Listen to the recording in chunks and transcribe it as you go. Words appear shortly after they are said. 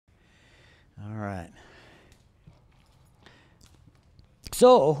All right.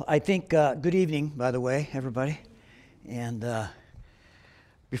 So, I think, good evening, by the way, everybody. And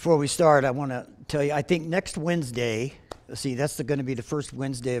before we start, I want to tell you, I think next Wednesday, see, that's going to be the first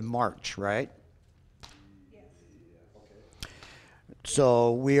Wednesday of March, right? Yes.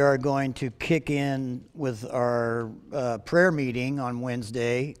 So, we are going to kick in with our prayer meeting on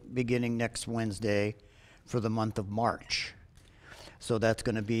Wednesday, beginning next Wednesday, for the month of March. So, that's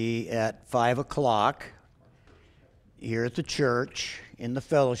going to be at 5 o'clock here at the church in the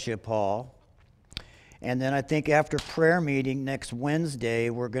fellowship hall. And then I think after prayer meeting next Wednesday,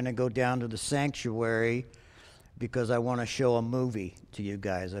 we're going to go down to the sanctuary because I want to show a movie to you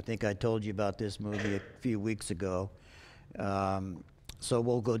guys. I think I told you about this movie a few weeks ago. So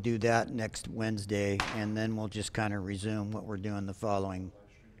we'll go do that next Wednesday, and then we'll just kind of resume what we're doing the following.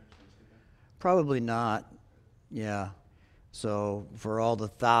 Probably not. Yeah. So for all the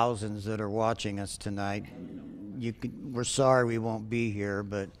thousands that are watching us tonight, we're sorry we won't be here,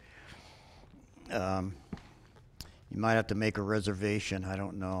 but you might have to make a reservation. I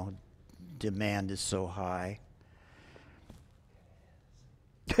don't know. Demand is so high.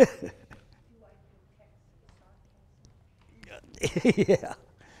 Yeah.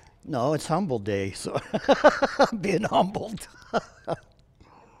 No, it's humble day, so I'm being humbled.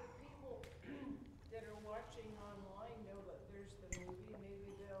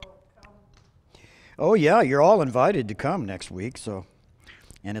 Oh, yeah, you're all invited to come next week,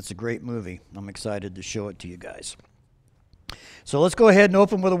 and it's a great movie. I'm excited to show it to you guys. So let's go ahead and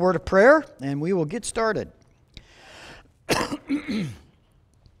open with a word of prayer, and we will get started.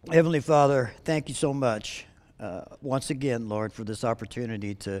 Heavenly Father, thank you so much once again, Lord, for this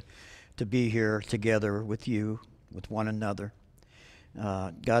opportunity to be here together with you, with one another.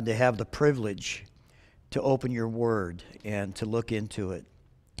 God, to have the privilege to open your word and to look into it,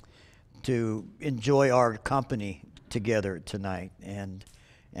 to enjoy our company together tonight, and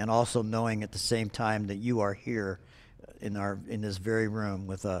also knowing at the same time that you are here in this very room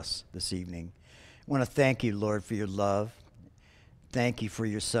with us this evening. I want to thank you, Lord, for your love. Thank you for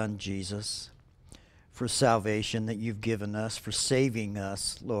your Son, Jesus, for salvation that you've given us, for saving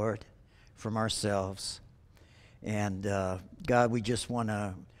us, Lord, from ourselves. And God, we just want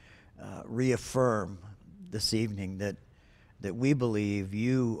to reaffirm this evening that we believe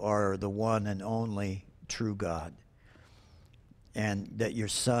you are the one and only true God, and that your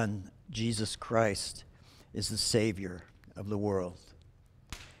Son, Jesus Christ, is the Savior of the world.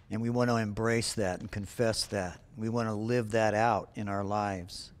 And we want to embrace that and confess that. We want to live that out in our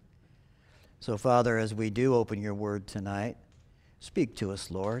lives. So, Father, as we do open your word tonight, speak to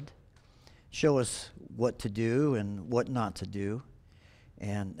us, Lord. Show us what to do and what not to do,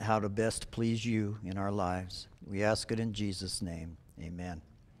 and how to best please you in our lives. We ask it in Jesus' name. Amen.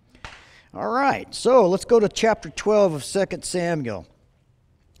 All right, so let's go to chapter 12 of 2 Samuel.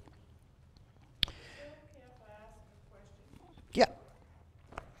 Yeah.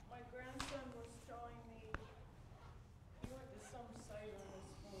 My grandson was showing me, he went to some site on his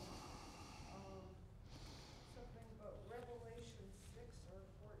phone, something about Revelation 6 or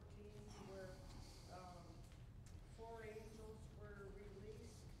 14, where 4 angels were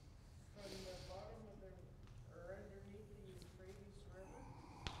released from the bottom of the, or underneath the Euphrates River.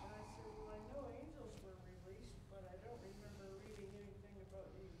 And I said, well, I know angels were released, but I don't remember reading anything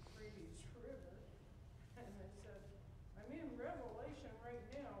about the Euphrates River. And I said, I'm in Revelation right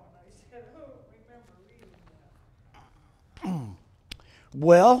now, and I said, I don't remember reading that.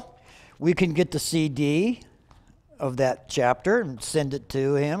 Well, we can get the CD of that chapter and send it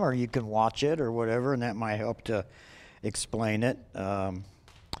to him, or you can watch it or whatever, and that might help to explain it.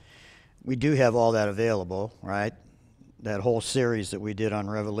 We do have all that available, right? That whole series that we did on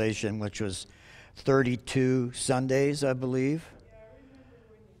Revelation, which was 32 Sundays, I believe.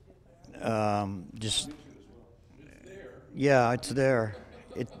 Yeah, I remember when you did that. Just yeah, it's there.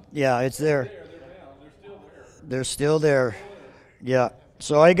 It's there. They're still there. Yeah.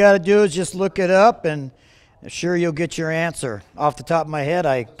 So all you got to do is just look it up, and sure you'll get your answer. Off the top of my head,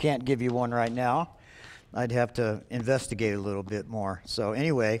 I can't give you one right now. I'd have to investigate a little bit more. So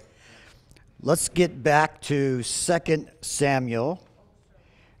anyway, let's get back to 2 Samuel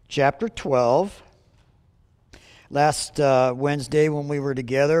chapter 12. Last Wednesday when we were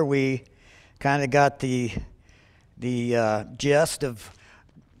together, we kind of got the gist of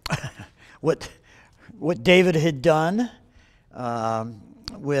what David had done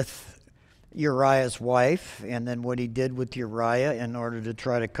with Uriah's wife, and then what he did with Uriah in order to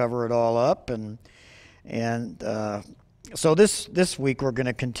try to cover it all up. And so this week we're going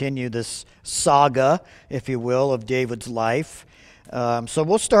to continue this saga, if you will, of David's life. So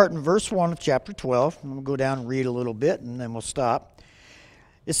we'll start in verse 1 of chapter 12. And we'll go down and read a little bit, and then we'll stop.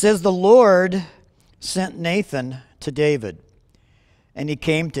 It says, "The Lord sent Nathan to David, and he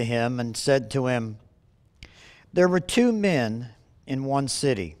came to him and said to him, 'There were two men in one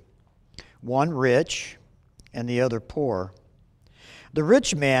city, one rich and the other poor. The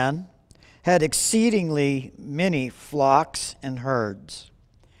rich man had exceedingly many flocks and herds,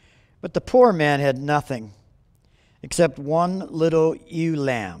 but the poor man had nothing except one little ewe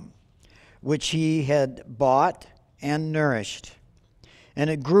lamb, which he had bought and nourished. And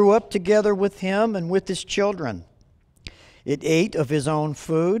it grew up together with him and with his children. It ate of his own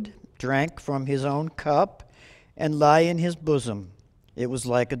food, drank from his own cup, and lay in his bosom. It was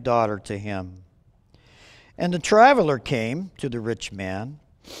like a daughter to him. And the traveler came to the rich man,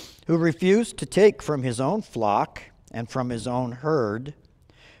 who refused to take from his own flock and from his own herd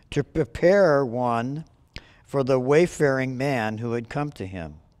to prepare one for the wayfaring man who had come to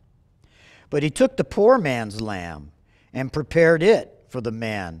him. But he took the poor man's lamb and prepared it for the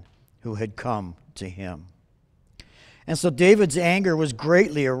man who had come to him. And so David's anger was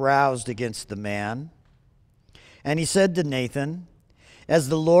greatly aroused against the man. And he said to Nathan, 'As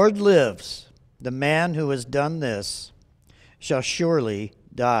the Lord lives, the man who has done this shall surely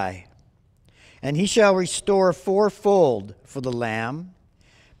die. And he shall restore fourfold for the lamb,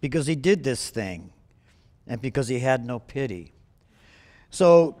 because he did this thing, and because he had no pity.'"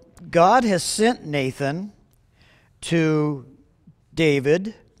 So God has sent Nathan to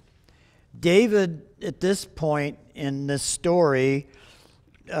David. David, at this point in this story,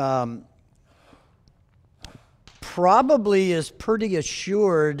 probably is pretty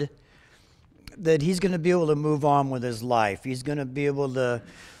assured that he's going to be able to move on with his life. He's going to be able to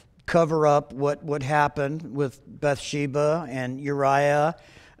cover up what happened with Bathsheba and Uriah.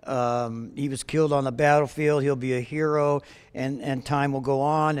 He was killed on the battlefield. He'll be a hero, and time will go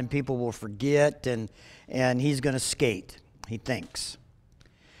on, and people will forget, and he's going to skate, he thinks.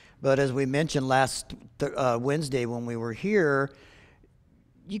 But as we mentioned last Wednesday when we were here,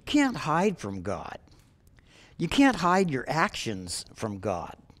 you can't hide from God. You can't hide your actions from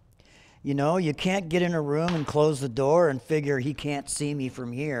God. You know, you can't get in a room and close the door and figure he can't see me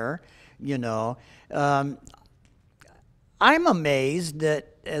from here, you know. I'm amazed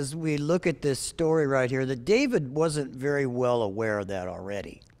that as we look at this story right here, that David wasn't very well aware of that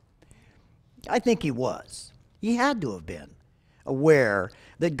already. I think he was. He had to have been aware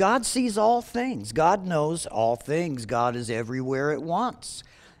that God sees all things. God knows all things. God is everywhere at once,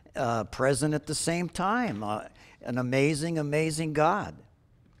 present at the same time. An amazing, amazing God.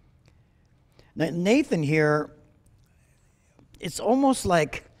 Now, Nathan here, it's almost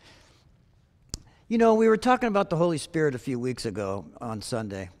like, you know, we were talking about the Holy Spirit a few weeks ago on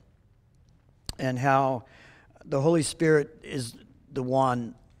Sunday, and how the Holy Spirit is the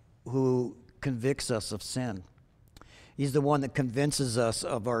one who convicts us of sin. He's the one that convinces us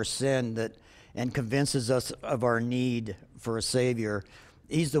of our sin and convinces us of our need for a Savior.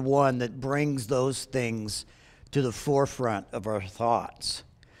 He's the one that brings those things to the forefront of our thoughts.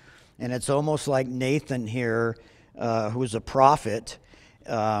 And it's almost like Nathan here, who's a prophet,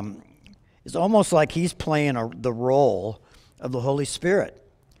 it's almost like he's playing the role of the Holy Spirit.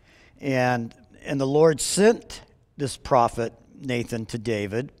 And the Lord sent this prophet, Nathan, to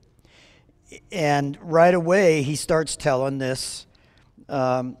David. And right away, he starts telling this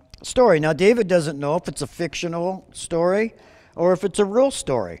story. Now, David doesn't know if it's a fictional story or if it's a real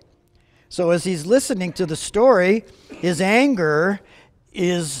story. So as he's listening to the story, his anger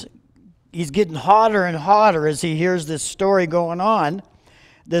he's getting hotter and hotter as he hears this story going on.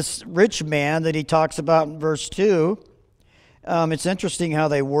 This rich man that he talks about in verse 2, it's interesting how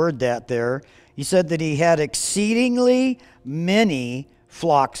they word that there. He said that he had exceedingly many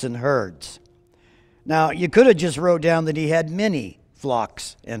flocks and herds. Now, you could have just wrote down that he had many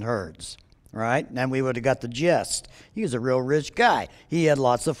flocks and herds, right? And we would have got the gist. He was a real rich guy. He had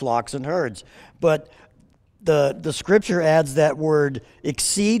lots of flocks and herds. But the scripture adds that word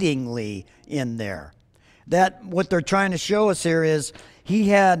exceedingly in there. That what they're trying to show us here is he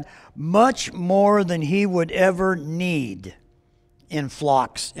had much more than he would ever need in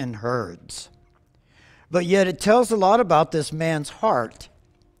flocks and herds. But yet it tells a lot about this man's heart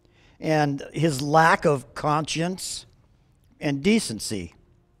and his lack of conscience and decency.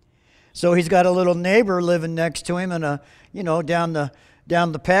 So he's got a little neighbor living next to him, and down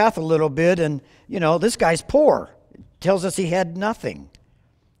the path a little bit, and this guy's poor. It tells us he had nothing,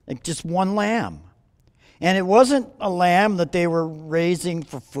 like just one lamb. And it wasn't a lamb that they were raising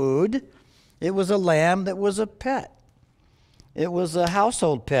for food. It was a lamb that was a pet. It was a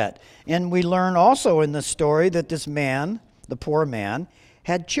household pet. And we learn also in the story that this the poor man,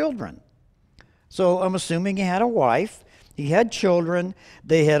 had children. So I'm assuming he had a wife. He had children.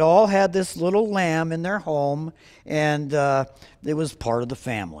 They had all had this little lamb in their home, and it was part of the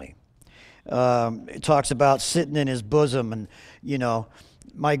family. It talks about sitting in his bosom, and, you know,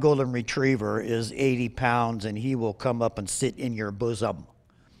 my golden retriever is 80 pounds, and he will come up and sit in your bosom.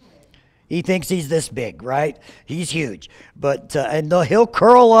 He thinks he's this big, right? He's huge. But and he'll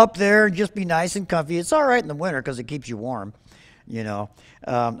curl up there and just be nice and comfy. It's all right in the winter because it keeps you warm, you know.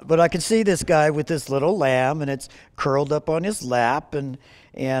 But I can see this guy with this little lamb, and it's curled up on his lap, and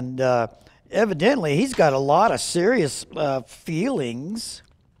evidently he's got a lot of serious feelings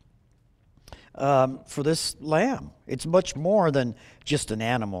for this lamb. It's much more than just an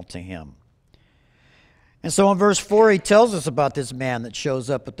animal to him. And so in verse 4, he tells us about this man that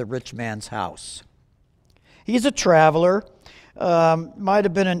shows up at the rich man's house. He's a traveler, might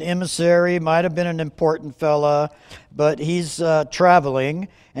have been an emissary, might have been an important fella, but he's traveling,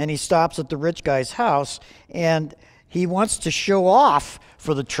 and he stops at the rich guy's house, and he wants to show off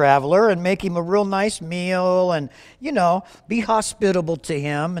for the traveler and make him a real nice meal and, you know, be hospitable to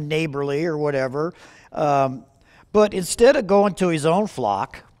him and neighborly or whatever. But instead of going to his own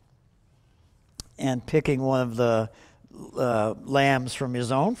flock and picking one of the lambs from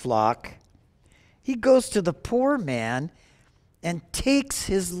his own flock, he goes to the poor man and takes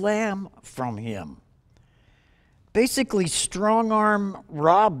his lamb from him. Basically, strong-arm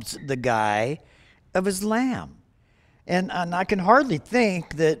robs the guy of his lamb. And I can hardly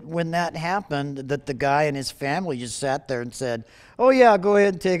think that when that happened, that the guy and his family just sat there and said, "Oh yeah, go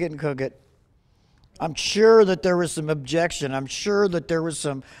ahead and take it and cook it." I'm sure that there was some objection. I'm sure that there was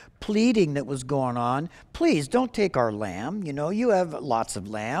some pleading that was going on. Please don't take our lamb. You know, you have lots of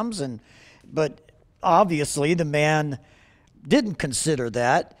lambs. But obviously the man didn't consider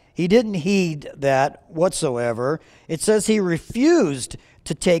that. He didn't heed that whatsoever. It says he refused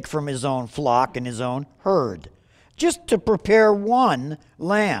to take from his own flock and his own herd, just to prepare one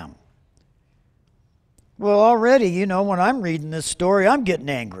lamb. Well, already, you know, when I'm reading this story, I'm getting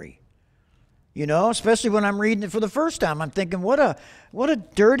angry. You know, especially when I'm reading it for the first time. I'm thinking, what a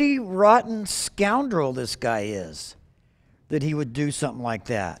dirty, rotten scoundrel this guy is, that he would do something like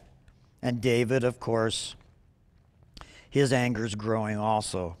that. And David, of course, his anger's growing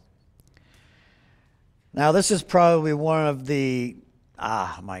also. Now, this is probably one of the,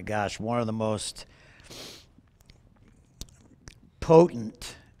 one of the most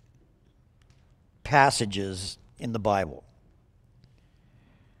potent passages in the Bible.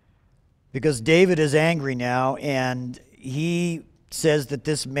 Because David is angry now, and he says that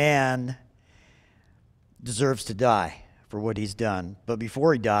this man deserves to die for what he's done. But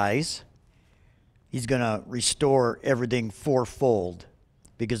before he dies, he's going to restore everything fourfold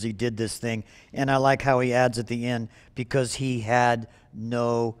because he did this thing. And I like how he adds at the end, because he had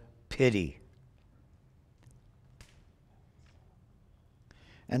no pity.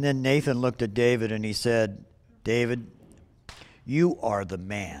 And then Nathan looked at David and he said, "David, you are the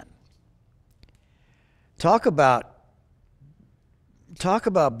man." Talk about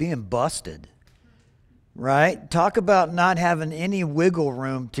being busted, right? Talk about not having any wiggle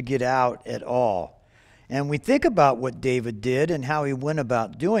room to get out at all. And we think about what David did and how he went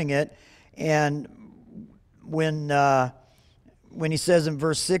about doing it. And when he says in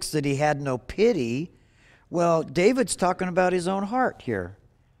verse 6 that he had no pity, well, David's talking about his own heart here.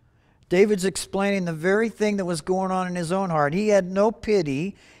 David's explaining the very thing that was going on in his own heart. He had no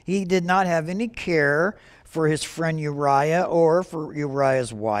pity. He did not have any care for his friend Uriah or for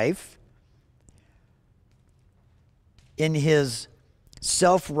Uriah's wife. In his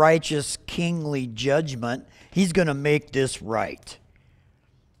self-righteous kingly judgment, he's going to make this right.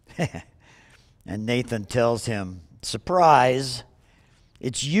 And Nathan tells him, "Surprise,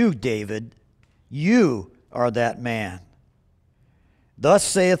 it's you, David. You are that man. Thus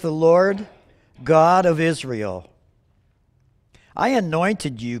saith the Lord, God of Israel, I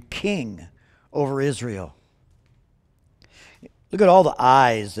anointed you king over Israel." Look at all the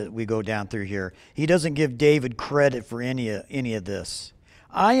I's that we go down through here. He doesn't give David credit for any of this.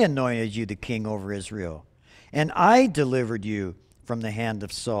 I anointed you the king over Israel, and I delivered you from the hand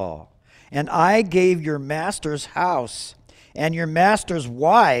of Saul. And I gave your master's house and your master's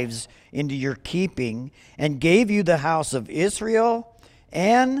wives into your keeping, and gave you the house of Israel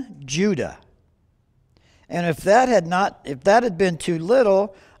and Judah. And if that had been too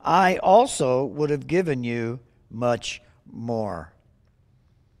little, I also would have given you much more.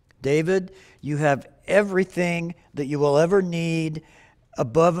 David, you have everything that you will ever need,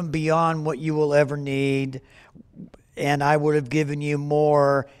 above and beyond what you will ever need, and I would have given you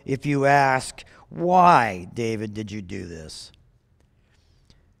more if you ask. Why, David, did you do this?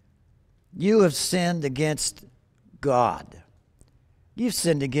 You have sinned against God. You've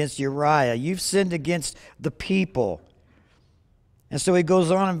sinned against Uriah. You've sinned against the people. And so he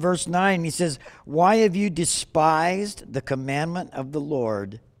goes on in verse 9, and he says, why have you despised the commandment of the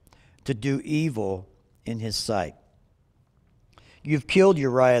Lord to do evil in his sight? You've killed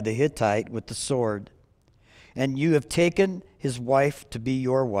Uriah the Hittite with the sword, and you have taken his wife to be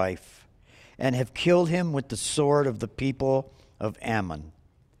your wife, and have killed him with the sword of the people of Ammon.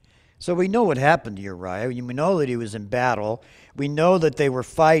 So we know what happened to Uriah. We know that he was in battle. We know that they were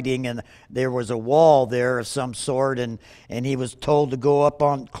fighting, and there was a wall there of some sort, and he was told to go up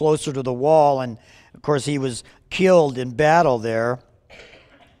on closer to the wall, and of course he was killed in battle there.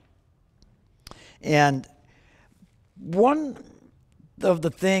 And one of the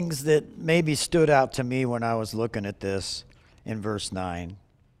things that maybe stood out to me when I was looking at this in verse 9,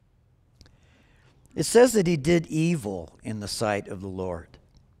 it says that he did evil in the sight of the Lord.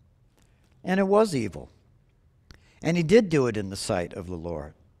 And it was evil. And he did do it in the sight of the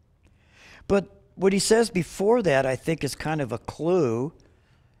Lord. But what he says before that, I think, is kind of a clue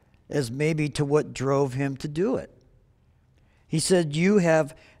as maybe to what drove him to do it. He said, you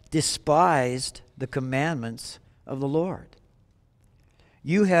have despised the commandments of the Lord.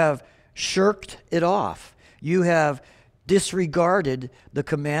 You have shirked it off. You have disregarded the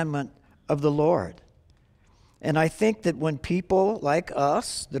commandment of the Lord. And I think that when people like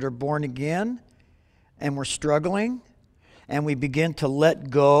us that are born again and we're struggling and we begin to let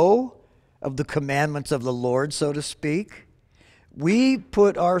go of the commandments of the Lord, so to speak, we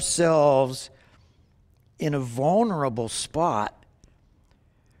put ourselves in a vulnerable spot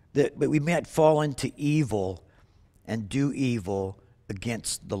that we might fall into evil and do evil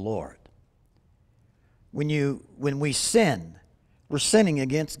against the Lord. When we sin, we're sinning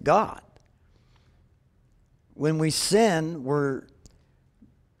against God. When we sin, we're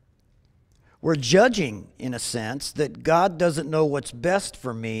judging, in a sense, that God doesn't know what's best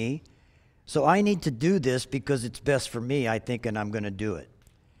for me, so I need to do this because it's best for me, I think, and I'm going to do it.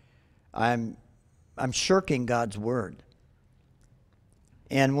 I'm shirking God's word.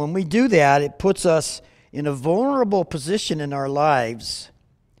 And when we do that, it puts us in a vulnerable position in our lives.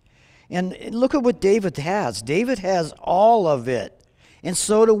 And look at what David has. David has all of it, and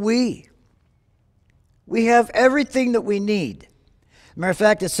so do we. We have everything that we need. Matter of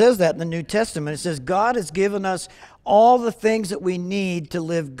fact, it says that in the New Testament. It says God has given us all the things that we need to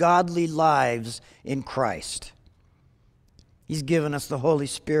live godly lives in Christ. He's given us the Holy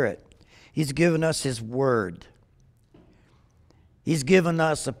Spirit. He's given us His Word. He's given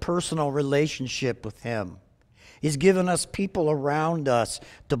us a personal relationship with Him. He's given us people around us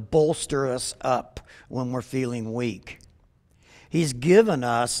to bolster us up when we're feeling weak. He's given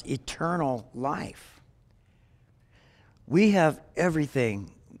us eternal life. We have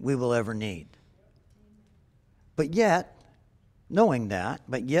everything we will ever need. But yet, knowing that,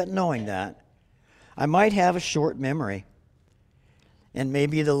 I might have a short memory. And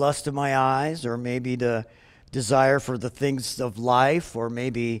maybe the lust of my eyes, or maybe the desire for the things of life, or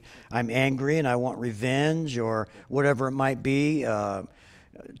maybe I'm angry and I want revenge, or whatever it might be,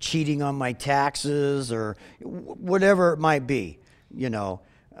 cheating on my taxes, or whatever it might be,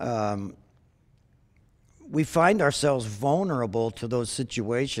 we find ourselves vulnerable to those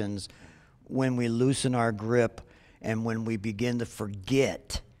situations when we loosen our grip and when we begin to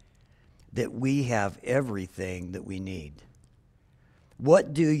forget that we have everything that we need.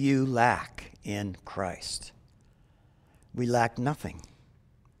 What do you lack in Christ? We lack nothing.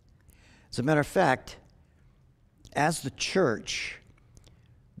 As a matter of fact, as the church,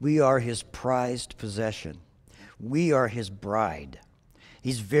 we are His prized possession. We are His bride.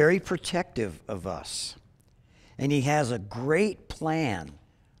 He's very protective of us. And He has a great plan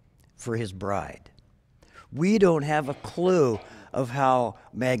for His bride. We don't have a clue of how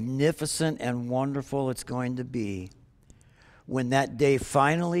magnificent and wonderful it's going to be when that day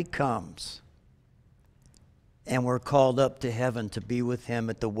finally comes and we're called up to heaven to be with Him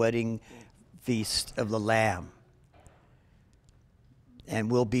at the wedding feast of the Lamb. And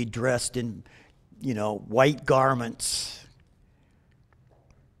we'll be dressed in, white garments.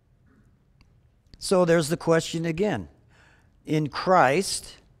 So there's the question again. In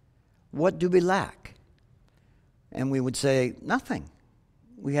Christ, what do we lack? And we would say, nothing.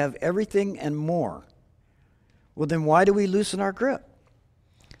 We have everything and more. Well, then why do we loosen our grip?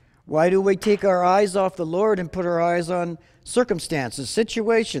 Why do we take our eyes off the Lord and put our eyes on circumstances,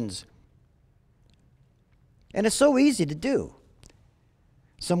 situations? And it's so easy to do.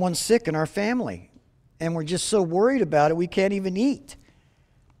 Someone's sick in our family, and we're just so worried about it we can't even eat.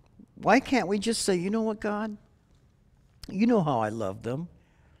 Why can't we just say, you know what, God? You know how I love them.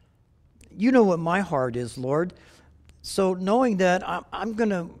 You know what my heart is, Lord. So knowing that, I'm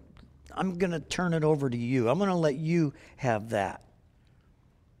gonna turn it over to you. I'm gonna let you have that.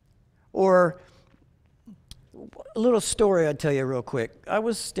 Or a little story I'll tell you real quick. I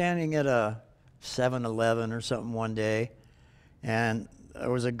was standing at a 7-Eleven or something one day, and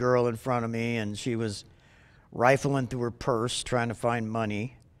there was a girl in front of me, and she was rifling through her purse trying to find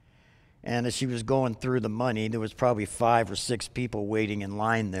money. And as she was going through the money, there was probably 5 or 6 people waiting in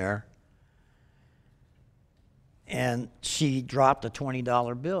line there. And she dropped a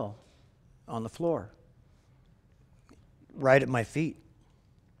 $20 bill on the floor, right at my feet.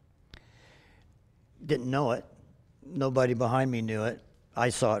 Didn't know it. Nobody behind me knew it. I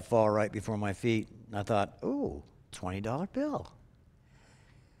saw it fall right before my feet. And I thought, ooh, $20 bill.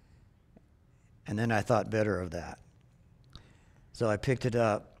 And then I thought better of that. So I picked it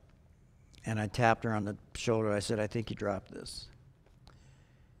up and I tapped her on the shoulder. I said, I think you dropped this.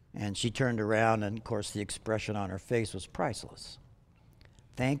 And she turned around, and of course the expression on her face was priceless.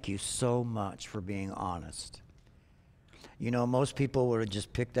 Thank you so much for being honest. You know, most people would have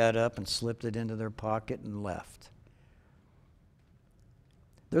just picked that up and slipped it into their pocket and left.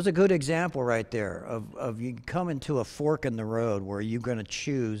 There's a good example right there of you come into a fork in the road where you're going to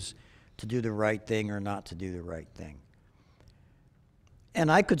choose to do the right thing or not to do the right thing. And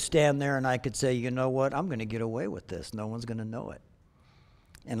I could stand there and I could say, you know what, I'm going to get away with this. No one's going to know it.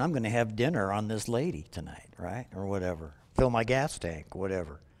 And I'm going to have dinner on this lady tonight, right? Or whatever. Fill my gas tank,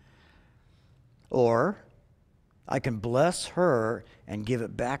 whatever. Or I can bless her and give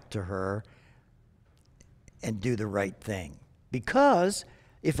it back to her and do the right thing. Because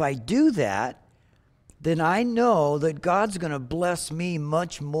if I do that, then I know that God's going to bless me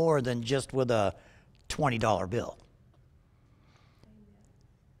much more than just with a $20 bill.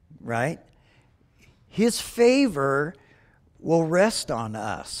 Right? His favor will rest on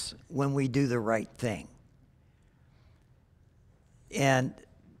us when we do the right thing. And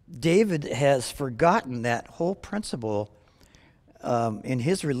David has forgotten that whole principle in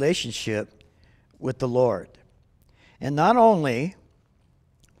his relationship with the Lord. And not only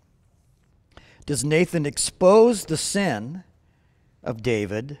does Nathan expose the sin of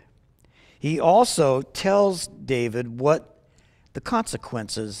David, he also tells David what the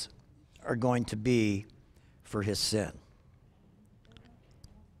consequences are going to be for his sin.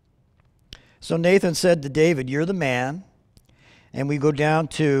 So Nathan said to David, you're the man. And we go down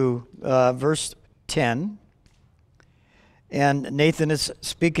to verse 10. And Nathan is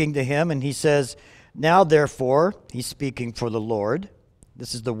speaking to him, and he says, now therefore, he's speaking for the Lord.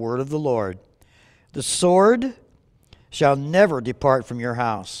 This is the word of the Lord. The sword shall never depart from your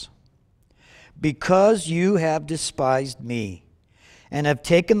house, because you have despised me, and have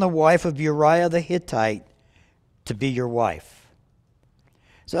taken the wife of Uriah the Hittite to be your wife.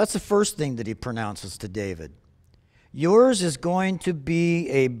 So that's the first thing that he pronounces to David. Yours is going to be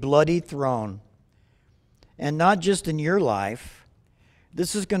a bloody throne. And not just in your life.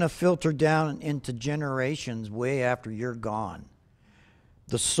 This is going to filter down into generations way after you're gone.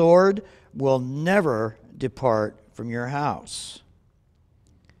 The sword will never depart from your house.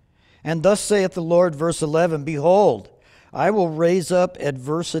 And thus saith the Lord, verse 11, behold, I will raise up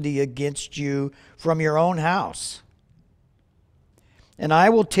adversity against you from your own house. And I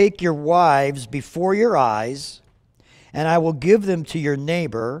will take your wives before your eyes, and I will give them to your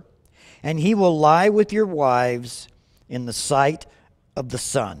neighbor, and he will lie with your wives in the sight of the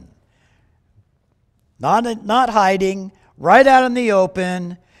sun. Not hiding, right out in the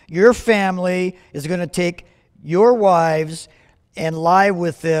open. Your family is going to take your wives and lie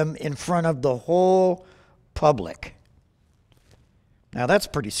with them in front of the whole public. Now that's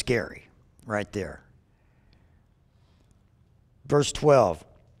pretty scary right there. Verse 12.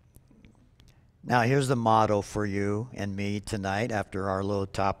 Now here's the motto for you and me tonight after our little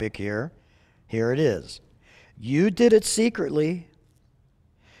topic here. Here it is. You did it secretly,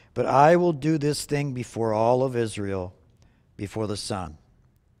 but I will do this thing before all of Israel, before the sun.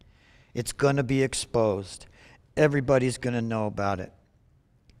 It's going to be exposed. Everybody's going to know about it.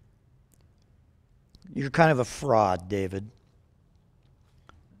 You're kind of a fraud, David.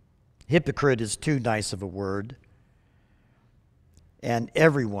 Hypocrite is too nice of a word. And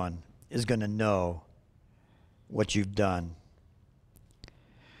everyone is going to know what you've done.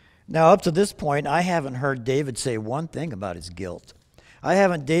 Now, up to this point, I haven't heard David say one thing about his guilt. I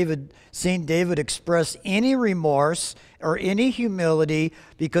haven't seen David express any remorse or any humility,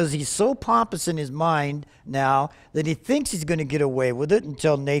 because he's so pompous in his mind now that he thinks he's going to get away with it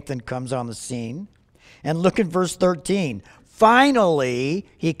until Nathan comes on the scene. And look at verse 13. finally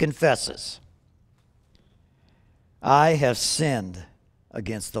he confesses, I have sinned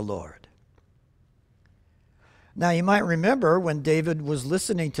against the Lord. Now, you might remember when David was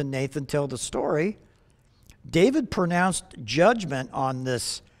listening to Nathan tell the story, David pronounced judgment on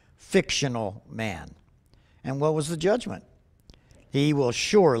this fictional man. And what was the judgment? He will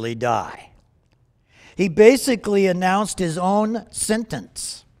surely die. He basically announced his own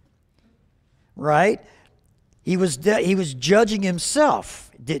sentence, right? He was judging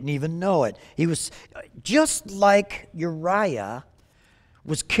himself, didn't even know it. He was just like Uriah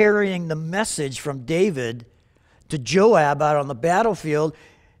was carrying the message from David to Joab out on the battlefield.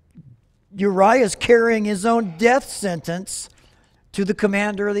 Uriah is carrying his own death sentence to the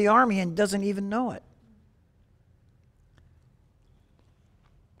commander of the army and doesn't even know it.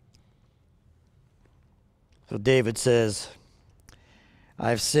 So David says,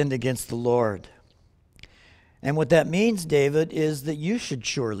 I've sinned against the Lord. And what that means, David, is that you should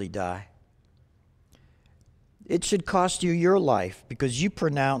surely die. It should cost you your life because you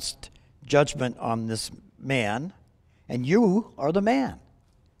pronounced judgment on this man, and you are the man.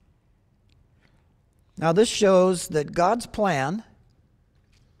 Now, this shows that God's plan,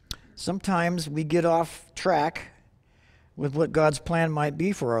 sometimes we get off track with what God's plan might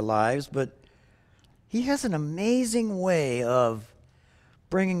be for our lives, but He has an amazing way of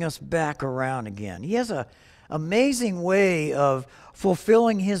bringing us back around again. He has an amazing way of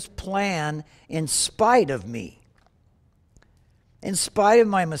fulfilling His plan in spite of me, in spite of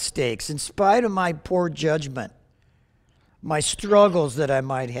my mistakes, in spite of my poor judgment, my struggles that I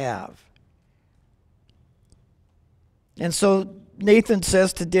might have. And so Nathan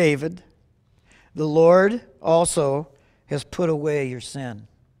says to David, the Lord also has put away your sin.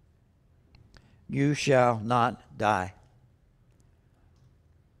 You shall not die.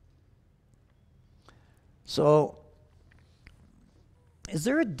 So, is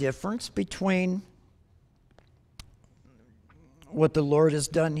there a difference between what the Lord has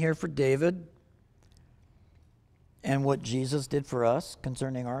done here for David and what Jesus did for us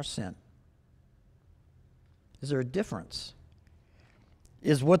concerning our sin? Is there a difference?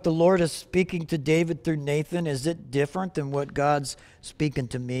 Is what the Lord is speaking to David through Nathan, is it different than what God's speaking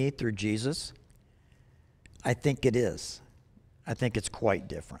to me through Jesus? I think it is. I think it's quite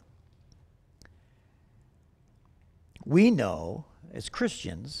different. We know, as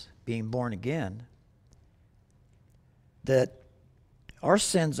Christians, being born again, that our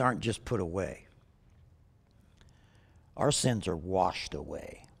sins aren't just put away. Our sins are washed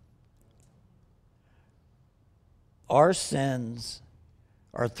away. Our sins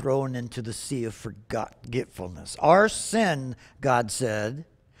are thrown into the sea of forgetfulness. Our sin, God said,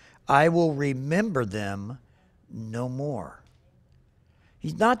 I will remember them no more.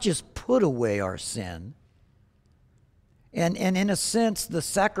 He's not just put away our sin. And in a sense, the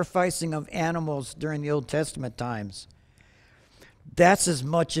sacrificing of animals during the Old Testament times, that's as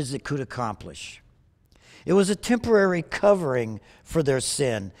much as it could accomplish. It was a temporary covering for their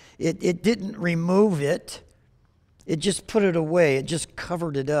sin. It didn't remove it. It just put it away. It just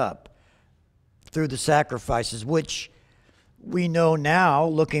covered it up through the sacrifices, which we know now,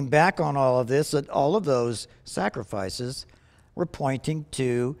 looking back on all of this, that all of those sacrifices were pointing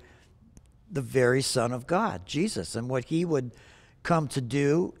to the very Son of God, Jesus, and what He would come to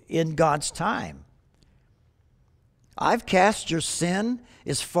do in God's time. I've cast your sin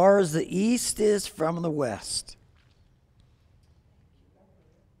as far as the east is from the west.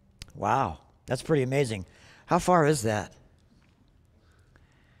 Wow, that's pretty amazing. How far is that?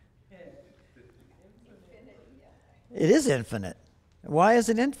 It is infinite. Why is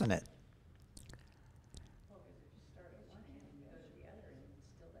it infinite?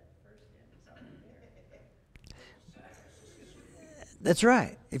 That's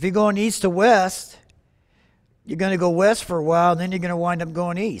right. If you're going east to west, you're going to go west for a while, and then you're going to wind up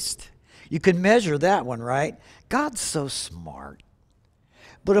going east. You can measure that one, right? God's so smart.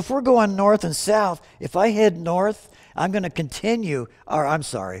 But if we're going north and south, if I head north, I'm going to continue, or I'm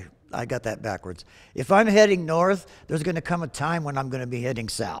sorry, I got that backwards. If I'm heading north, there's going to come a time when I'm going to be heading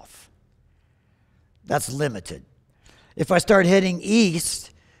south. That's limited. If I start heading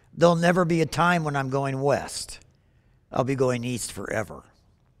east, there'll never be a time when I'm going west. I'll be going east forever.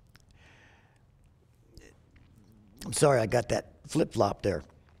 I'm sorry, I got that flip-flop there.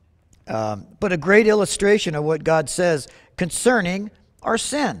 But a great illustration of what God says concerning our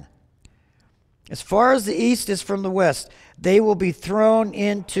sin. As far as the east is from the west, they will be thrown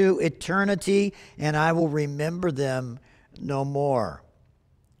into eternity, and I will remember them no more.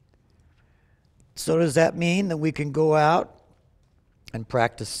 So does that mean that we can go out and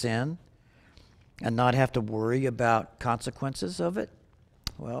practice sin? and not have to worry about consequences of it?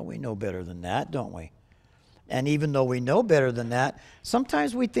 Well, we know better than that, don't we? And even though we know better than that,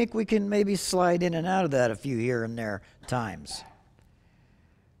 sometimes we think we can maybe slide in and out of that a few here and there times.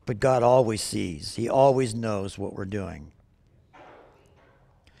 But God always sees. He always knows what we're doing.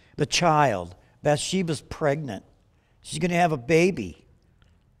 The child, Bathsheba's pregnant. She's going to have a baby.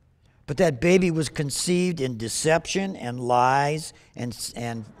 But that baby was conceived in deception and lies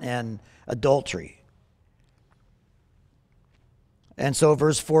and adultery. And so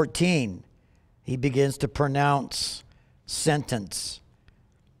verse 14, he begins to pronounce sentence.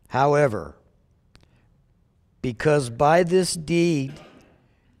 However, because by this deed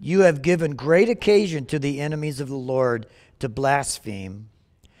you have given great occasion to the enemies of the Lord to blaspheme,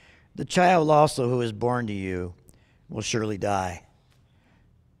 the child also who is born to you will surely die.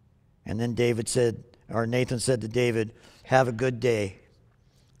 And then Nathan said to David, have a good day.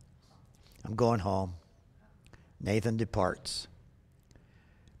 I'm going home. Nathan departs.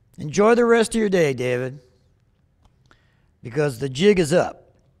 Enjoy the rest of your day, David, because the jig is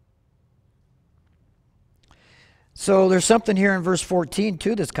up. So there's something here in verse 14,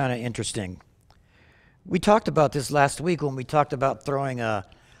 too, that's kind of interesting. We talked about this last week when we talked about throwing a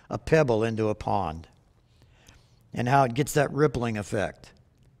pebble into a pond and how it gets that rippling effect.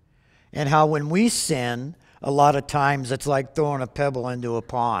 And how when we sin, a lot of times it's like throwing a pebble into a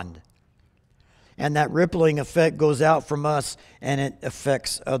pond. And that rippling effect goes out from us and it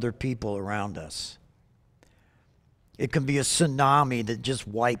affects other people around us. It can be a tsunami that just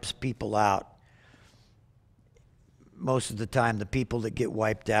wipes people out. Most of the time, the people that get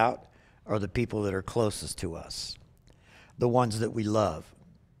wiped out are the people that are closest to us, the ones that we love,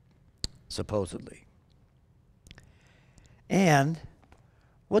 supposedly. And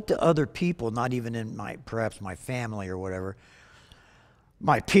what do other people, not even in perhaps my family or whatever,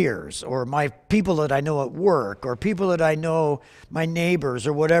 my peers or my people that I know at work or people that I know, my neighbors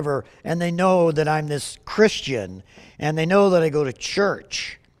or whatever, and they know that I'm this Christian and they know that I go to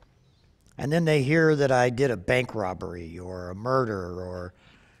church, and then they hear that I did a bank robbery or a murder or,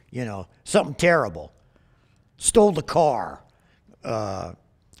 something terrible, stole the car,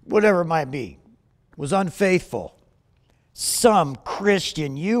 whatever it might be, was unfaithful. Some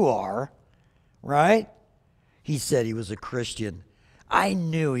Christian you are, right? He said he was a Christian. I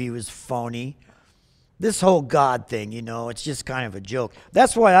knew he was phony. This whole God thing, it's just kind of a joke.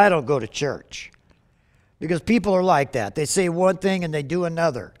 That's why I don't go to church. Because people are like that. They say one thing and they do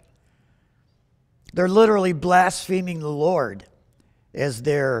another. They're literally blaspheming the Lord as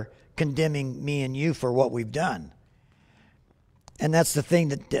they're condemning me and you for what we've done. And that's the thing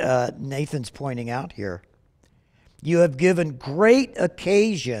that Nathan's pointing out here. You have given great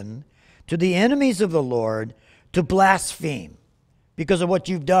occasion to the enemies of the Lord to blaspheme because of what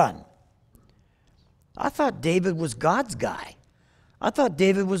you've done. I thought David was God's guy. I thought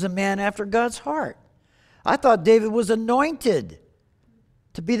David was a man after God's heart. I thought David was anointed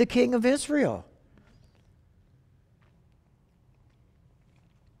to be the king of Israel.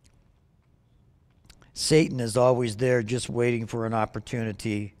 Satan is always there just waiting for an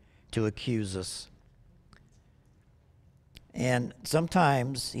opportunity to accuse us. And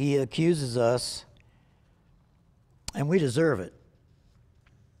sometimes he accuses us and we deserve it.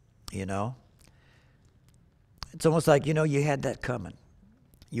 It's almost like, you had that coming.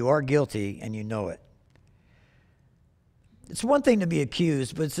 You are guilty and you know it. It's one thing to be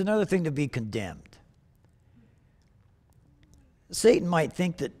accused, but it's another thing to be condemned. Satan might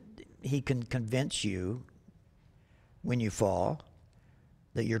think that he can convince you when you fall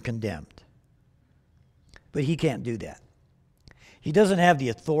that you're condemned. But he can't do that. He doesn't have the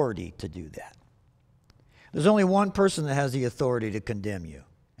authority to do that. There's only one person that has the authority to condemn you,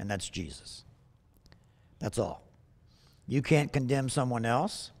 and that's Jesus. That's all. You can't condemn someone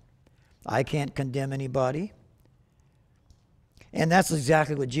else. I can't condemn anybody. And that's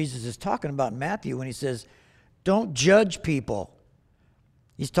exactly what Jesus is talking about in Matthew when he says, don't judge people.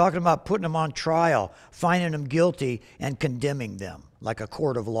 He's talking about putting them on trial, finding them guilty, and condemning them like a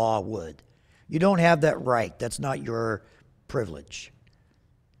court of law would. You don't have that right. That's not your privilege.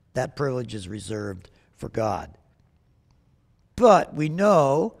 That privilege is reserved for God. But we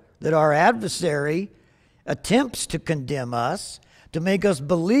know that our adversary attempts to condemn us, to make us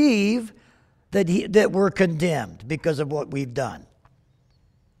believe that we're condemned because of what we've done.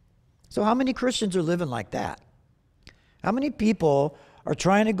 So how many Christians are living like that? How many people are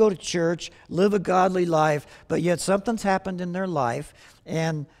trying to go to church, live a godly life, but yet something's happened in their life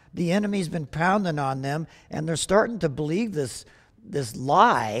and the enemy's been pounding on them and they're starting to believe this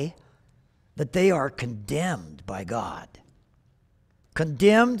lie that they are condemned by God.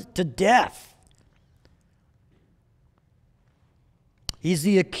 Condemned to death. He's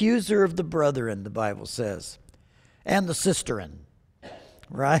the accuser of the brethren, the Bible says, and the sisterin,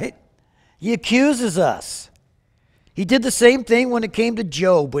 right? He accuses us. He did the same thing when it came to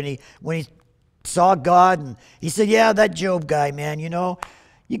Job, when he saw God and he said, yeah, that Job guy, man, you know,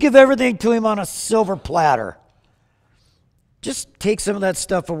 you give everything to him on a silver platter. Just take some of that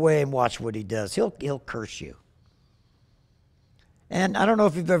stuff away and watch what he does. He'll curse you. And I don't know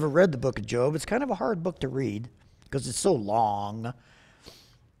if you've ever read the book of Job. It's kind of a hard book to read because it's so long.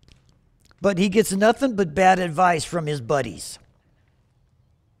 But he gets nothing but bad advice from his buddies.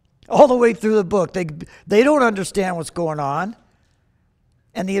 All the way through the book. They don't understand what's going on.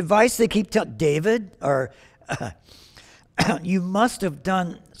 And the advice they keep telling David, or you must have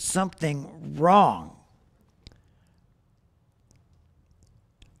done something wrong.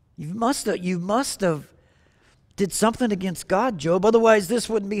 You must have did something against God, Job. Otherwise, this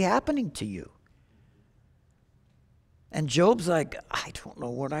wouldn't be happening to you. And Job's like, I don't know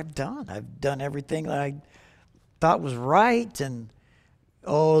what I've done. I've done everything that I thought was right. And,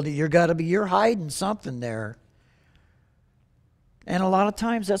 you're hiding something there. And a lot of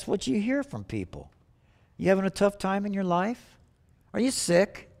times that's what you hear from people. You having a tough time in your life? Are you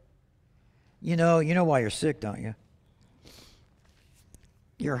sick? You know why you're sick, don't you?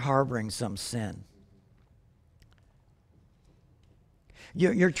 You're harboring some sin.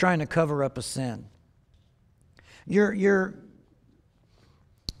 You're trying to cover up a sin. You're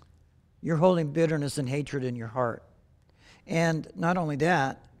holding bitterness and hatred in your heart. And not only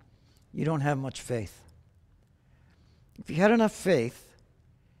that, you don't have much faith. If you had enough faith,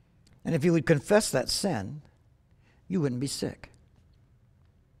 and if you would confess that sin, you wouldn't be sick.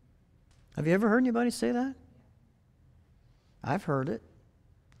 Have you ever heard anybody say that? I've heard it.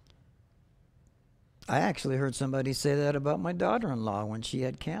 I actually heard somebody say that about my daughter-in-law when she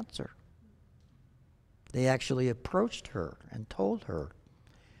had cancer. They actually approached her and told her,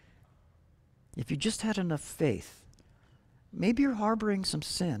 if you just had enough faith, maybe you're harboring some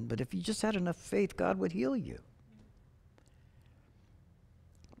sin, but if you just had enough faith, God would heal you.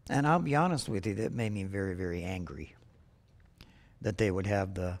 And I'll be honest with you, that made me very, very angry that they would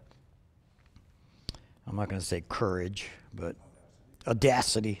have the, I'm not going to say courage, but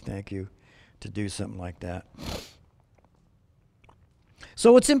audacity, thank you, to do something like that.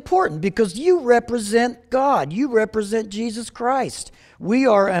 So it's important because you represent God. You represent Jesus Christ. We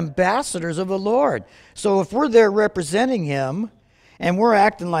are ambassadors of the Lord. So if we're there representing Him and we're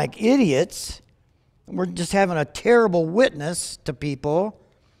acting like idiots, we're just having a terrible witness to people,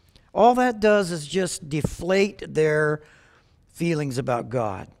 all that does is just deflate their feelings about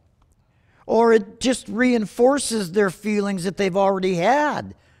God. Or it just reinforces their feelings that they've already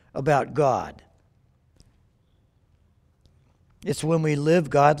had about God. It's when we live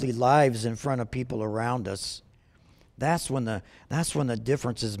godly lives in front of people around us. That's when the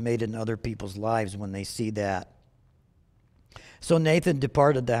difference is made in other people's lives, when they see that. So Nathan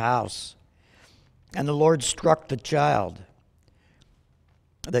departed the house, and the Lord struck the child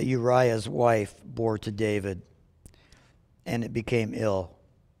that Uriah's wife bore to David, and it became ill.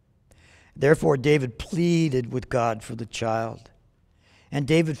 Therefore David pleaded with God for the child. And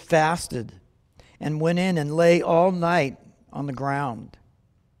David fasted and went in and lay all night on the ground.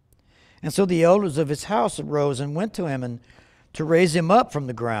 And so the elders of his house arose and went to him and to raise him up from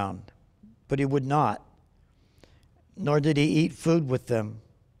the ground. But he would not, nor did he eat food with them.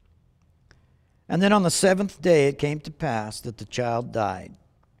 And then on the 7th day it came to pass that the child died.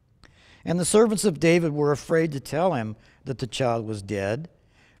 And the servants of David were afraid to tell him that the child was dead.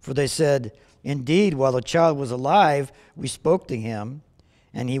 For they said, indeed, while the child was alive, we spoke to him,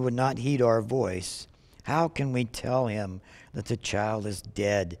 and he would not heed our voice. How can we tell him that the child is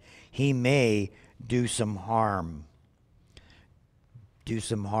dead? He may do some harm. Do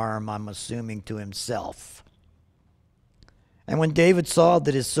some harm, I'm assuming, to himself. And when David saw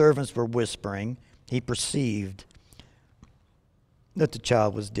that his servants were whispering, he perceived that the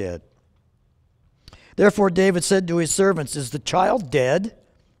child was dead. Therefore David said to his servants, is the child dead?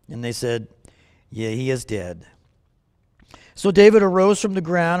 And they said, yeah, he is dead. So David arose from the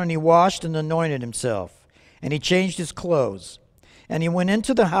ground, and he washed and anointed himself, and he changed his clothes, and he went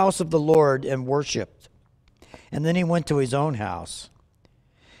into the house of the Lord and worshipped. And then he went to his own house.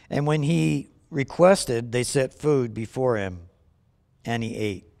 And when he requested, they set food before him, and he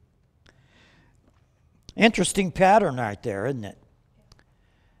ate. Interesting pattern right there, isn't it?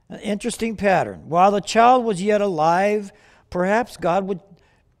 An interesting pattern. While the child was yet alive, perhaps God would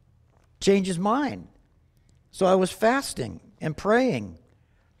change his mind. So I was fasting and praying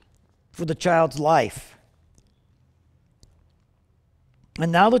for the child's life.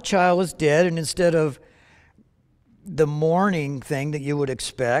 And now the child is dead, and instead of the morning thing that you would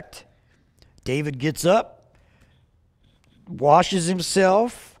expect. David gets up, washes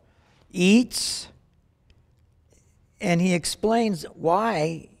himself, eats, and he explains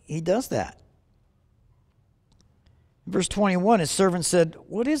why he does that. Verse 21, his servant said,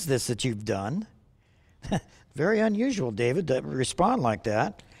 "What is this that you've done?" Very unusual, David, to respond like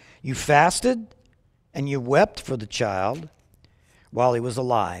that. "You fasted and you wept for the child while he was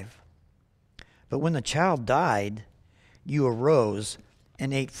alive. But when the child died, you arose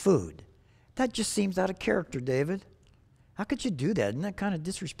and ate food." That just seems out of character, David. How could you do that? Isn't that kind of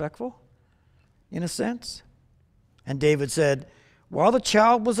disrespectful, in a sense? And David said, "While the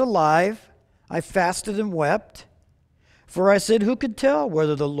child was alive, I fasted and wept. For I said, who could tell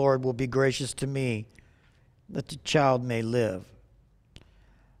whether the Lord will be gracious to me, that the child may live?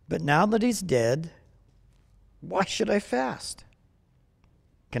 But now that he's dead, why should I fast?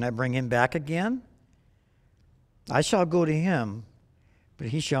 Can I bring him back again? I shall go to him, but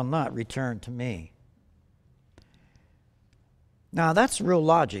he shall not return to me." Now that's real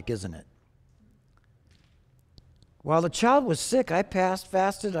logic, isn't it? While the child was sick, I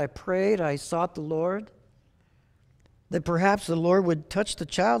fasted, I prayed, I sought the Lord, that perhaps the Lord would touch the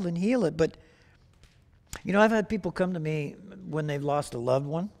child and heal it. But, I've had people come to me when they've lost a loved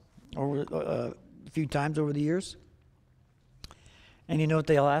one over a few times over the years. And you know what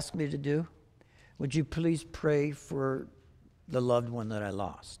they'll ask me to do? "Would you please pray for the loved one that I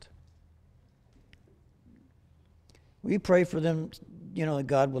lost?" Will you pray for them, that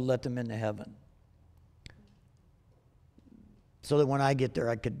God will let them into heaven, so that when I get there,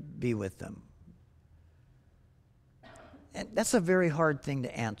 I could be with them? And that's a very hard thing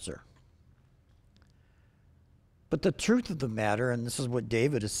to answer. But the truth of the matter, and this is what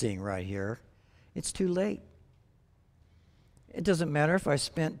David is seeing right here, it's too late. It doesn't matter if I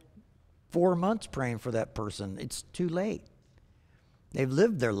spent 4 months praying for that person. It's too late. They've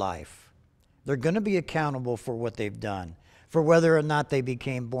lived their life. They're going to be accountable for what they've done, for whether or not they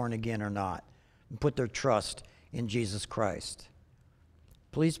became born again or not, and put their trust in Jesus Christ.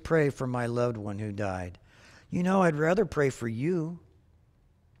 Please pray for my loved one who died. I'd rather pray for you.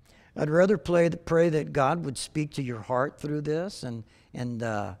 I'd rather pray that God would speak to your heart through this, and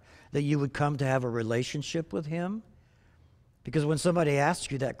that you would come to have a relationship with him. Because when somebody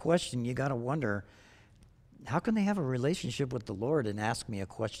asks you that question, you got to wonder, how can they have a relationship with the Lord and ask me a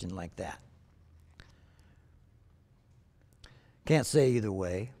question like that? Can't say either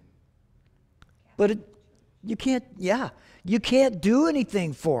way. But you can't do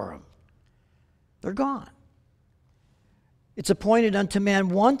anything for them. They're gone. It's appointed unto man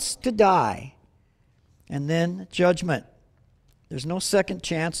once to die, and then judgment. There's no second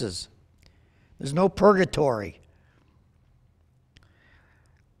chances. There's no purgatory.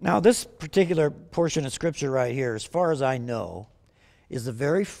 Now, this particular portion of Scripture right here, as far as I know, is the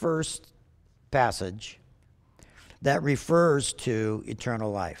very first passage that refers to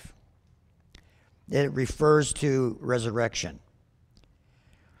eternal life. It refers to resurrection.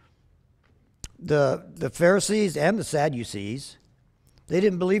 The Pharisees and the Sadducees, they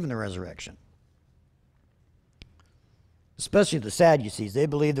didn't believe in the resurrection. Especially the Sadducees. They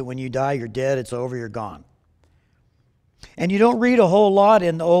believe that when you die, you're dead, it's over, you're gone. And you don't read a whole lot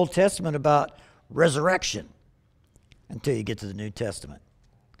in the Old Testament about resurrection until you get to the New Testament.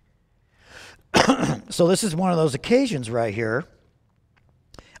 So this is one of those occasions right here.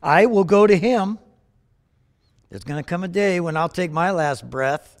 I will go to him. There's going to come a day when I'll take my last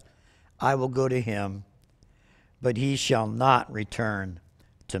breath. I will go to him, but he shall not return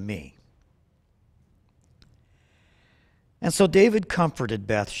to me. And so David comforted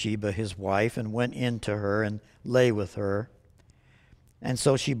Bathsheba, his wife, and went in to her and lay with her. And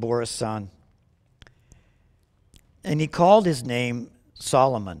so she bore a son. And he called his name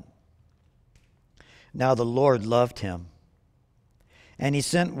Solomon. Now the Lord loved him. And he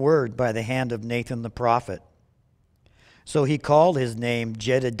sent word by the hand of Nathan the prophet. So he called his name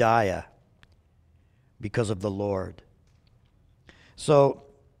Jedediah, because of the Lord. So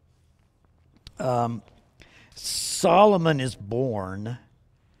Solomon is born.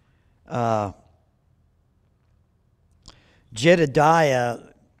 Jedediah,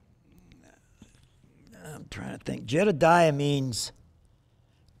 I'm trying to think. Jedediah means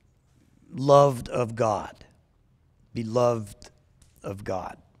loved of God. Beloved of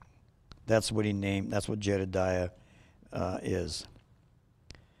God. That's what he named. That's what Jedediah is.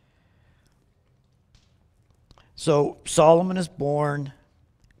 So Solomon is born.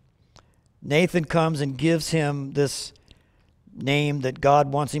 Nathan comes and gives him this name that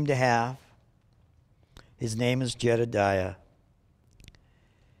God wants him to have. His name is Jedediah.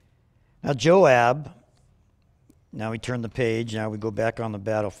 Now Joab Now we turn the page. Now we go back on the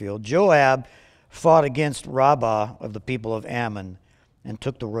battlefield. Joab fought against Rabbah of the people of Ammon and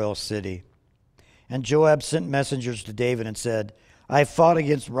took the royal city. And Joab sent messengers to David and said, I have fought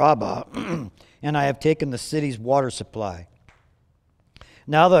against Rabbah, and I have taken the city's water supply.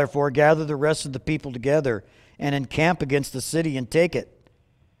 Now therefore gather the rest of the people together and encamp against the city and take it,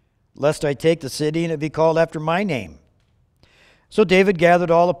 lest I take the city and it be called after my name. So David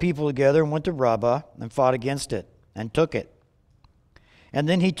gathered all the people together and went to Rabbah and fought against it and took it. And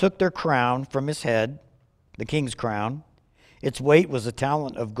then he took their crown from his head, the king's crown. Its weight was a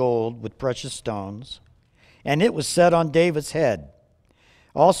talent of gold with precious stones, and it was set on David's head.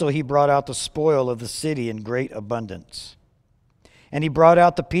 Also he brought out the spoil of the city in great abundance. And he brought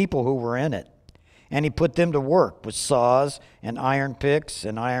out the people who were in it, and he put them to work with saws and iron picks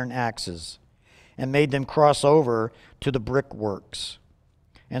and iron axes, and made them cross over to the brickworks.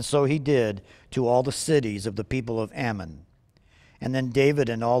 And so he did to all the cities of the people of Ammon. And then David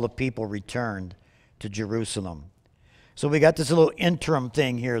and all the people returned to Jerusalem. So we got this little interim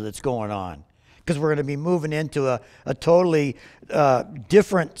thing here that's going on, because we're going to be moving into a totally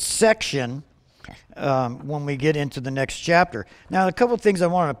different section when we get into the next chapter. Now, a couple of things I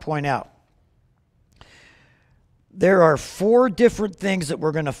want to point out. There are 4 different things that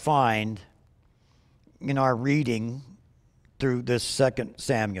we're going to find in our reading through this 2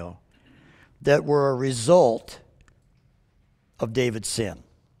 Samuel that were a result of David's sin.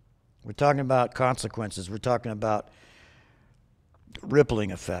 We're talking about consequences. We're talking about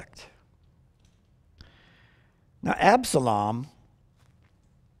rippling effect. Now, Absalom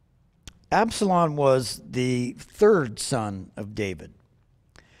was the 3rd son of David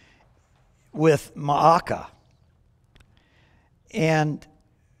with Maacah. And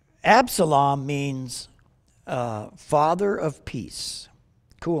Absalom means father of peace.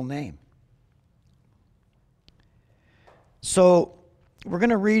 Cool name. So we're going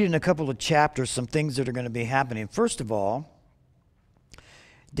to read in a couple of chapters some things that are going to be happening. First of all,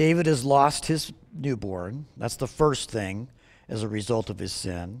 David has lost his newborn. That's the first thing as a result of his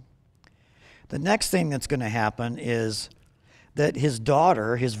sin. The next thing that's going to happen is that his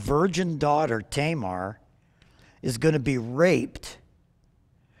daughter, his virgin daughter, Tamar, is going to be raped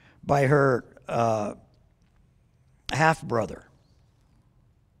by her half-brother,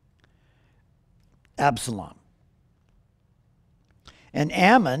 Absalom. And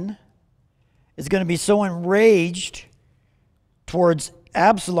Ammon is going to be so enraged towards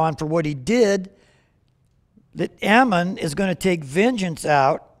Absalom for what he did that Ammon is going to take vengeance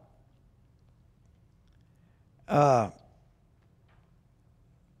out and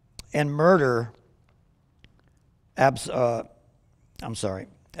murder Absalom's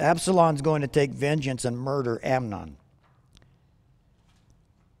going to take vengeance and murder Amnon.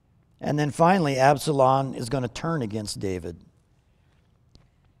 And then finally, Absalom is going to turn against David.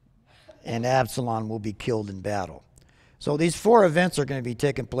 And Absalom will be killed in battle. So these 4 events are going to be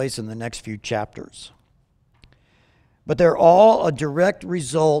taking place in the next few chapters. But they're all a direct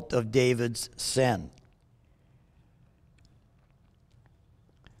result of David's sin.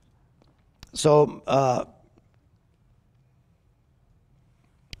 So,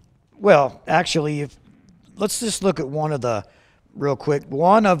 let's just look at one of the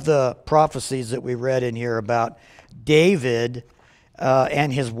prophecies that we read in here about David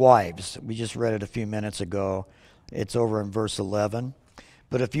and his wives. We just read it a few minutes ago. It's over in verse 11.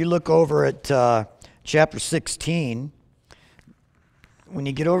 But if you look over at chapter 16, when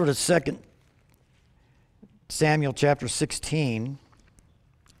you get over to 2 Samuel chapter 16,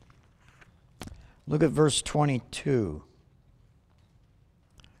 look at verse 22.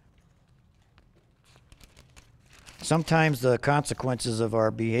 Sometimes the consequences of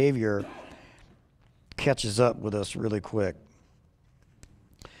our behavior catches up with us really quick.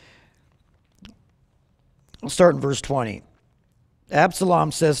 I'll start in verse 20.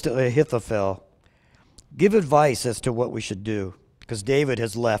 Absalom says to Ahithophel, give advice as to what we should do, because David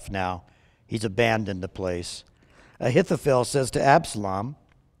has left now. He's abandoned the place. Ahithophel says to Absalom,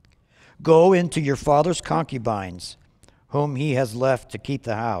 go into your father's concubines, whom he has left to keep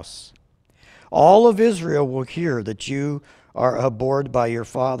the house. All of Israel will hear that you are abhorred by your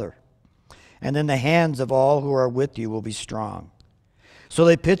father, and then the hands of all who are with you will be strong. So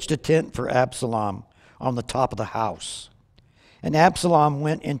they pitched a tent for Absalom on the top of the house. And Absalom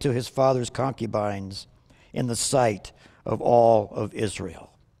went into his father's concubines in the sight of all of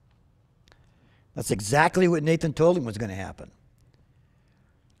Israel. That's exactly what Nathan told him was going to happen.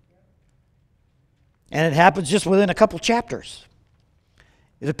 And it happens just within a couple chapters.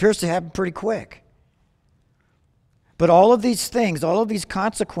 It appears to happen pretty quick. But all of these things, all of these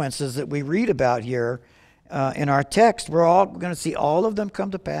consequences that we read about here in our text, we're all going to see all of them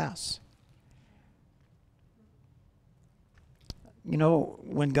come to pass. You know,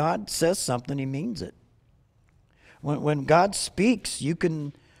 when God says something, he means it. When God speaks, you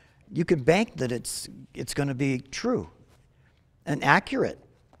can bank that it's going to be true and accurate.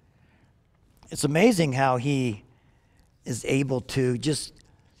 It's amazing how he is able to just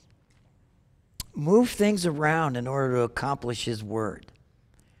move things around in order to accomplish his word.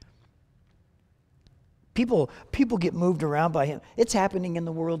 People get moved around by him. It's happening in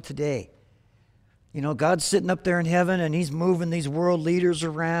the world today. You know, God's sitting up there in heaven and he's moving these world leaders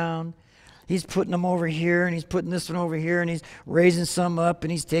around. He's putting them over here and he's putting this one over here and he's raising some up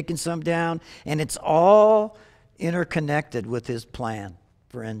and he's taking some down. And it's all interconnected with his plan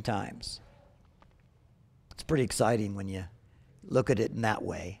for end times. It's pretty exciting when you look at it in that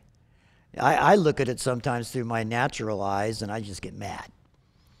way. I look at it sometimes through my natural eyes and I just get mad.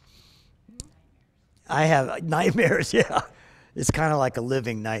 I have nightmares, yeah. It's kind of like a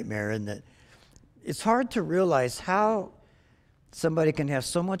living nightmare, isn't it? It's hard to realize how somebody can have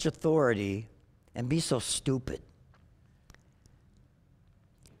so much authority and be so stupid.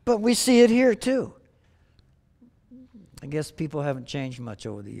 But we see it here too. I guess people haven't changed much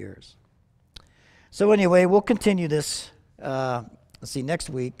over the years. So anyway, we'll continue this. Let's see, next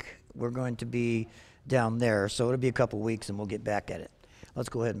week we're going to be down there. So it'll be a couple weeks and we'll get back at it. Let's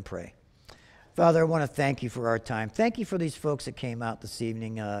go ahead and pray. Father, I want to thank you for our time. Thank you for these folks that came out this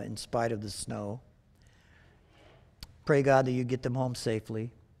evening in spite of the snow. Pray, God, that you get them home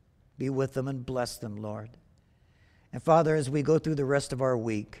safely. Be with them and bless them, Lord. And Father, as we go through the rest of our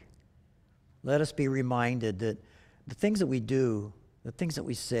week, let us be reminded that the things that we do, the things that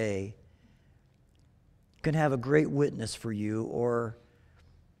we say, can have a great witness for you, or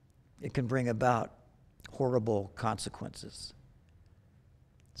it can bring about horrible consequences.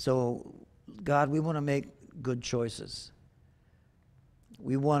 So, God, we want to make good choices.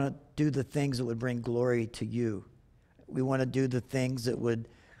 We want to do the things that would bring glory to you. We want to do the things that would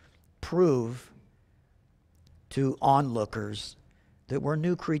prove to onlookers that we're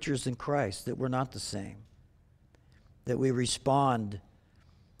new creatures in Christ, that we're not the same, that we respond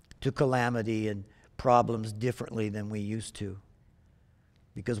to calamity and problems differently than we used to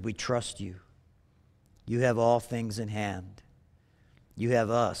because we trust you. You have all things in hand. You have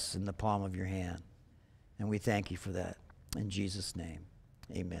us in the palm of your hand, and we thank you for that. In Jesus' name,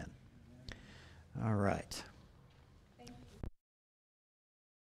 amen. All right.